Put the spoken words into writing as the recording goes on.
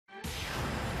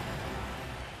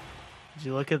Would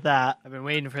you look at that? I've been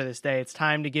waiting for this day. It's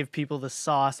time to give people the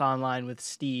sauce online with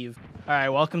Steve. All right,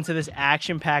 welcome to this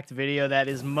action-packed video that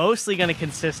is mostly going to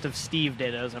consist of Steve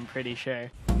dittos, I'm pretty sure.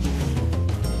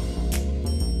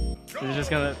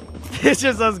 It's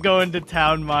just us going to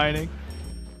town mining.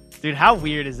 Dude, how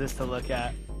weird is this to look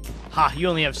at? Ha, you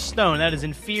only have stone. That is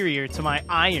inferior to my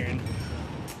iron.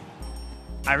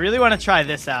 I really want to try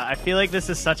this out. I feel like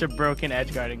this is such a broken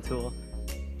edge guarding tool.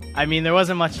 I mean, there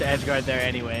wasn't much to edge guard there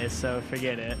anyways, so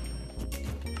forget it.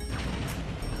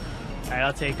 Alright,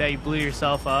 I'll take that. You blew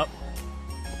yourself up.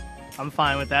 I'm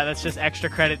fine with that. That's just extra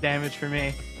credit damage for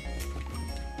me.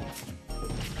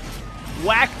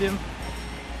 Whacked him.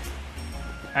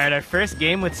 Alright, our first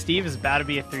game with Steve is about to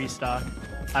be a 3-stock.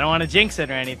 I don't want to jinx it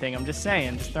or anything. I'm just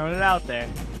saying. Just throwing it out there.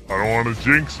 I don't want to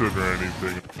jinx it or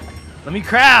anything. Let me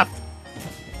craft!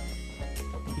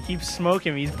 He keeps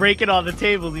smoking me. He's breaking all the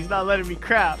tables. He's not letting me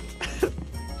craft.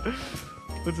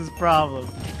 What's his problem?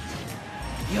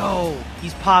 Yo,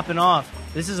 he's popping off.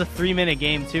 This is a 3-minute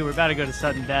game, too. We're about to go to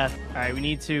sudden death. All right, we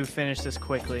need to finish this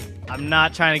quickly. I'm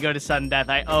not trying to go to sudden death.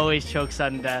 I always choke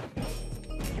sudden death.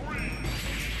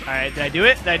 All right, did I do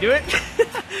it? Did I do it?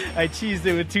 I cheesed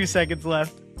it with 2 seconds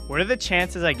left. What are the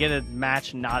chances I get a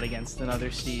match not against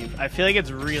another Steve? I feel like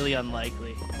it's really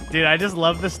unlikely. Dude, I just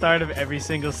love the start of every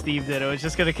single Steve ditto. It's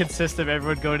just going to consist of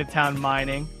everyone going to town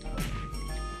mining.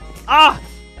 Ah!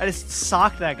 I just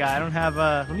socked that guy. I don't have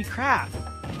a... Let me craft.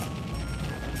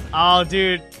 Oh,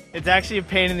 dude. It's actually a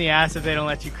pain in the ass if they don't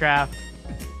let you craft.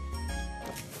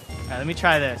 Alright, let me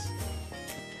try this.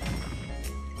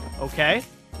 Okay.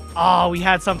 Oh, we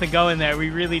had something going there. We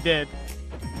really did.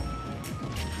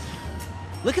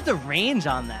 Look at the range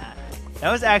on that.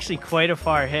 That was actually quite a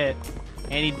far hit.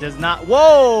 And he does not...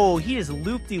 Whoa! He just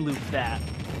loop-de-looped that.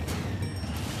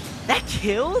 That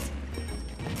killed?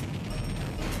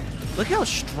 Look how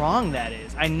strong that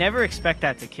is. I never expect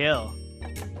that to kill.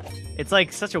 It's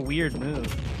like such a weird move.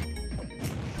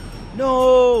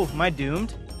 No! Am I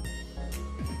doomed?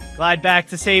 Glide back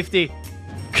to safety.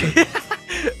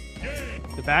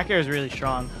 The back air is really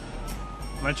strong.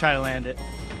 I'm gonna try to land it.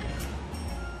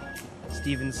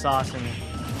 Steven's saucing me.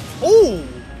 Oh!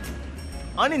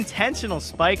 Unintentional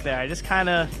spike there. I just kind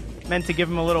of meant to give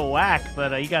him a little whack,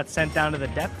 but he got sent down to the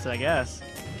depths, I guess.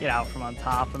 Get out from on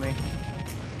top of me.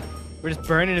 We're just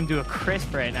burning him to a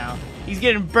crisp right now. He's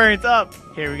getting burnt up.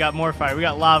 Here, we got more fire. We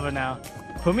got lava now.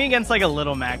 Put me against like a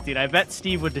Little Mac, dude. I bet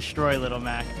Steve would destroy Little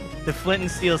Mac. The flint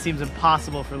and steel seems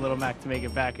impossible for Little Mac to make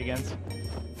it back against.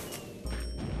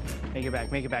 Make it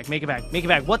back, make it back, make it back, make it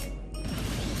back. What?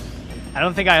 I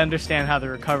don't think I understand how the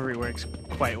recovery works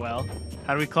quite well.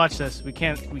 How do we clutch this? We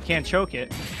can't choke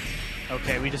it.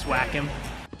 Okay, we just whack him.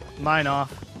 Mine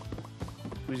off.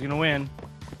 Who's gonna win?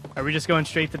 Are we just going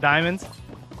straight to diamonds?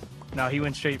 No, he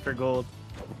went straight for gold.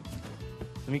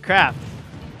 Let me craft.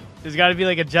 There's got to be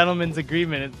like a gentleman's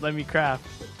agreement. Let me craft.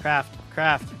 Craft.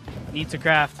 Craft. Need to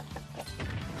craft.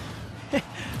 I'm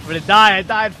gonna die. I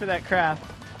died for that craft.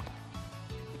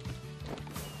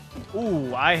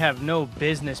 Ooh, I have no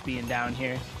business being down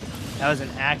here. That was an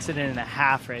accident and a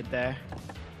half right there.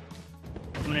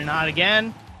 I'm gonna not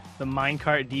again. The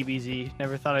minecart DBZ.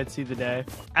 Never thought I'd see the day.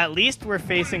 At least we're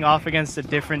facing off against a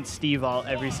different Steve alt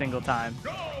every single time.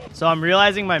 So I'm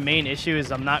realizing my main issue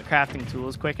is I'm not crafting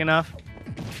tools quick enough.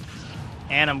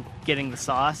 And I'm getting the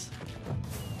sauce.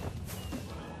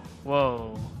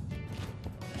 Whoa.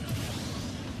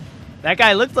 That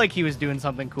guy looked like he was doing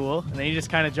something cool, and then he just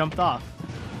kind of jumped off.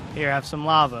 Here, have some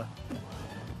lava.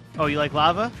 Oh, you like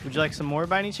lava? Would you like some more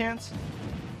by any chance?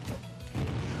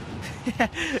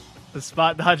 The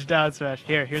spot dodge down smash.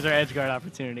 Here's our edge guard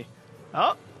opportunity.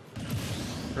 Oh!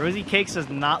 Rosy Cakes does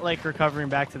not like recovering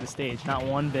back to the stage. Not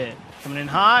one bit. Coming in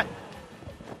hot.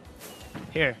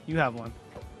 Here, you have one.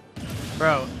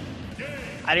 Bro,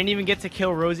 I didn't even get to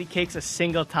kill Rosy Cakes a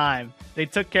single time. They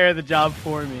took care of the job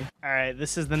for me. Alright,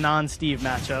 this is the non-Steve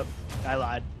matchup. I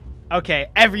lied. Okay,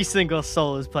 every single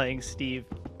soul is playing Steve.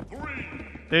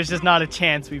 There's just not a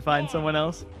chance we find someone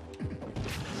else.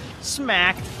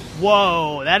 Smacked.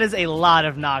 Whoa, that is a lot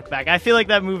of knockback. I feel like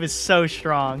that move is so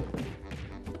strong.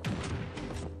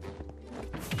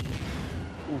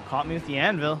 Ooh, caught me with the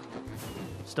anvil.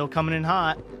 Still coming in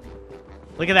hot.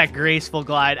 Look at that graceful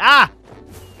glide. Ah!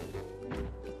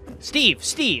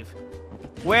 Steve.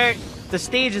 Where the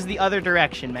stage is the other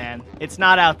direction, man. It's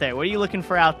not out there. What are you looking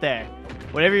for out there?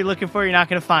 Whatever you're looking for, you're not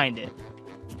going to find it.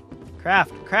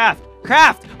 Craft.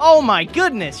 Oh my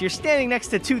goodness. You're standing next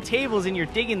to 2 tables and you're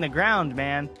digging the ground,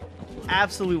 man.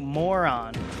 Absolute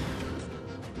moron.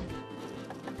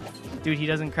 Dude, he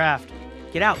doesn't craft.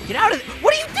 Get out of it.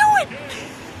 What are you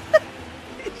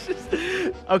doing?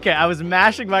 Okay, I was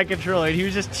mashing my controller and he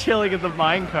was just chilling at the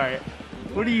minecart.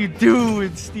 What are you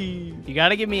doing, Steve? You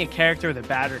gotta give me a character with a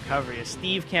bad recovery. A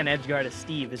Steve can't edgeguard a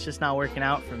Steve. It's just not working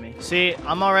out for me. See,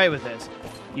 I'm alright with this.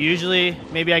 Usually,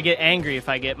 maybe I get angry if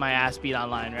I get my ass beat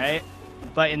online, right?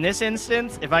 But in this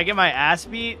instance, if I get my ass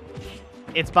beat,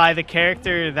 it's by the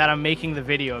character that I'm making the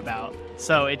video about.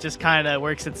 So it just kind of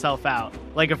works itself out.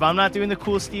 Like, if I'm not doing the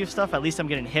cool Steve stuff, at least I'm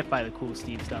getting hit by the cool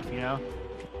Steve stuff, you know?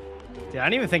 Dude, I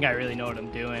don't even think I really know what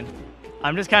I'm doing.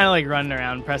 I'm just kind of like running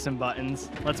around pressing buttons.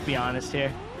 Let's be honest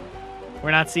here.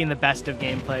 We're not seeing the best of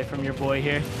gameplay from your boy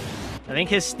here. I think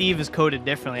his Steve is coded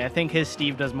differently. I think his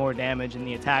Steve does more damage and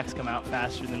the attacks come out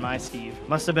faster than my Steve.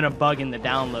 Must have been a bug in the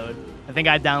download. I think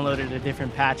I downloaded a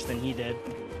different patch than he did.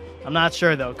 I'm not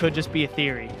sure though. Could just be a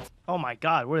theory. Oh my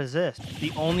god, what is this?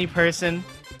 The only person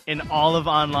in all of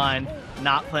online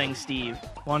not playing Steve.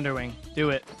 Wonderwing,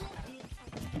 do it.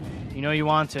 You know you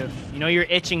want to. You know you're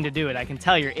itching to do it. I can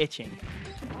tell you're itching.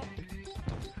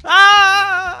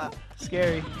 Ah!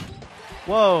 Scary.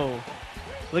 Whoa.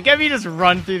 Look at me just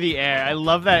run through the air. I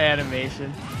love that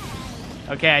animation.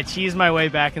 Okay, I cheesed my way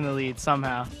back in the lead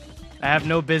somehow. I have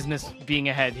no business being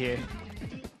ahead here.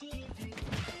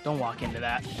 Don't walk into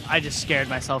that. I just scared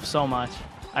myself so much.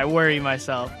 I worry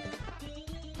myself.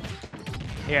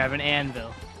 Here, I have an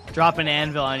anvil. Drop an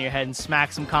anvil on your head and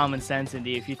smack some common sense into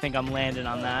you if you think I'm landing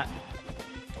on that.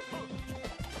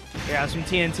 Here, I have some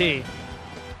TNT.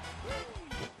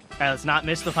 Alright, let's not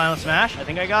miss the final smash. I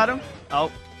think I got him.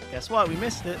 Oh, guess what? We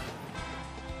missed it.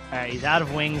 Alright, he's out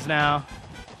of wings now.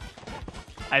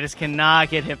 I just cannot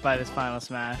get hit by this final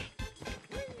smash.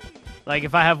 Like,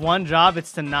 if I have one job,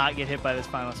 it's to not get hit by this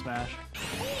final smash.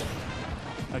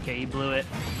 Okay, he blew it.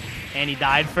 And he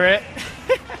died for it.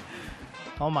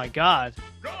 Oh my god.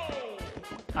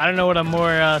 I don't know what I'm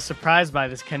more surprised by,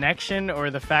 this connection or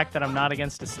the fact that I'm not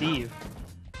against a Steve.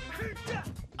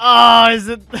 Oh, is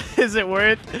it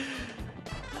worth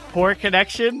poor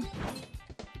connection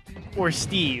or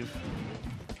Steve?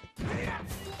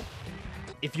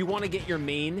 If you want to get your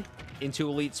main into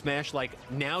Elite Smash, like,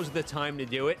 now's the time to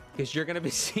do it, because you're going to be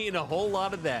seeing a whole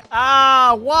lot of that.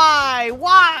 Ah, why?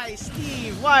 Why,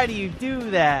 Steve? Why do you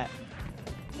do that?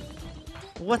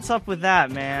 What's up with that,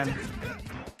 man?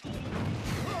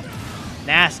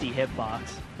 Nasty hitbox.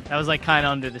 That was, like, kind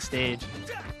of under the stage.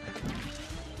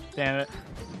 Damn it.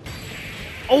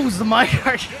 Oh, it's the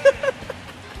minecart.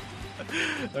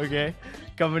 Okay.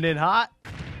 Coming in hot.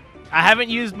 I haven't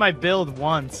used my build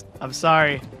once. I'm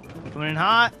sorry. Coming in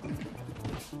hot.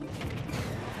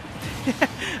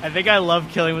 I think I love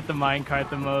killing with the minecart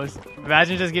the most.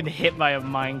 Imagine just getting hit by a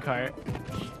minecart.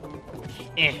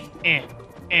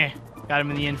 Got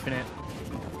him in the infinite.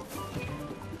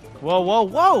 Whoa, whoa,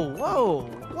 whoa, whoa,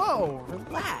 whoa,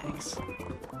 relax.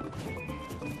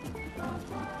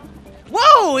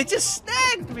 Whoa, it just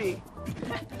snagged me.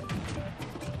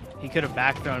 He could have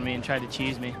back thrown me and tried to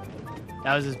cheese me.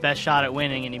 That was his best shot at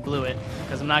winning and he blew it.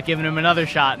 Because I'm not giving him another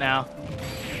shot now.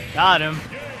 Got him.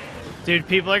 Dude,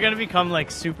 people are going to become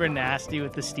like super nasty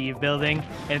with the Steve building.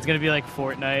 And it's going to be like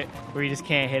Fortnite where you just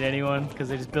can't hit anyone because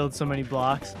they just build so many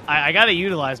blocks. I got to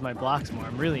utilize my blocks more.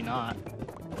 I'm really not.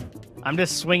 I'm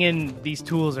just swinging these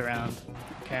tools around.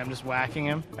 Okay, I'm just whacking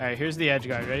him. All right, here's the edge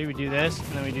guard. Ready? We do this and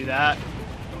then we do that.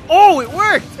 Oh, it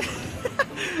worked!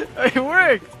 It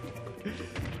worked!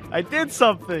 I did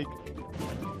something.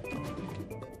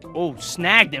 Oh,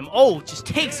 snagged him. Oh, just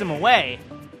takes him away.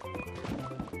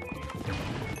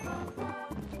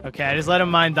 Okay, I just let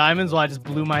him mine diamonds while I just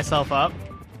blew myself up.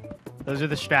 Those are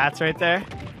the strats right there.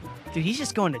 Dude, he's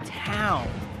just going to town.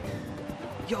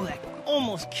 Yo, that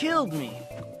almost killed me.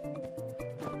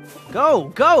 Go,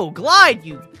 go, glide,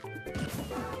 you.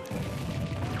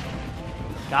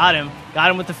 Got him.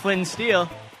 Got him with the flint and steel.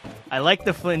 I like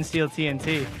the flint and steel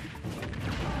TNT.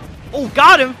 Oh,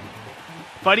 got him!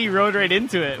 Buddy rode right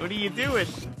into it. What are you doing?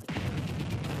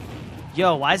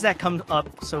 Yo, why does that come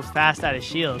up so fast out of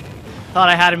shield? Thought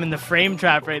I had him in the frame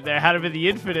trap right there. Had him in the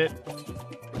infinite.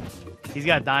 He's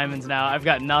got diamonds now. I've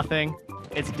got nothing.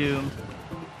 It's doomed.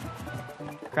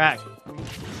 Crack.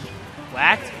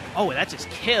 Whacked? Oh, that just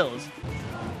kills.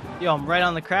 Yo, I'm right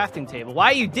on the crafting table. Why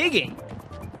are you digging?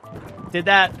 Did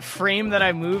that frame that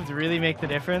I moved really make the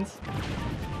difference?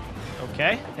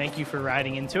 Okay, thank you for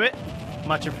riding into it.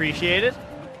 Much appreciated.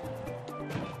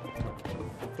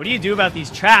 What do you do about these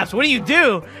traps? What do you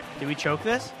do? Did we choke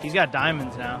this? He's got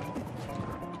diamonds now.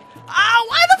 Ah,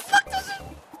 why the fuck does it...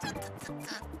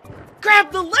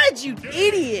 Grab the ledge, you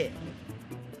idiot!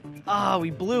 Ah, we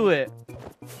blew it.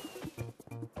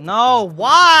 No,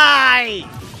 why?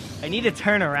 I need to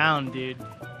turn around, dude.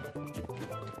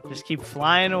 Just keep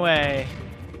flying away.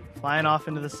 Flying off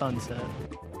into the sunset.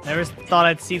 Never thought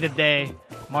I'd see the day.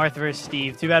 Marth versus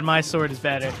Steve. Too bad my sword is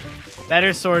better.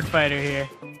 Better sword fighter here.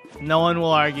 No one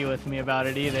will argue with me about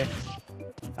it either.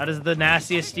 How does the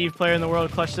nastiest Steve player in the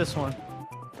world clutch this one?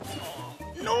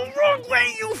 No wrong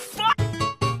way, you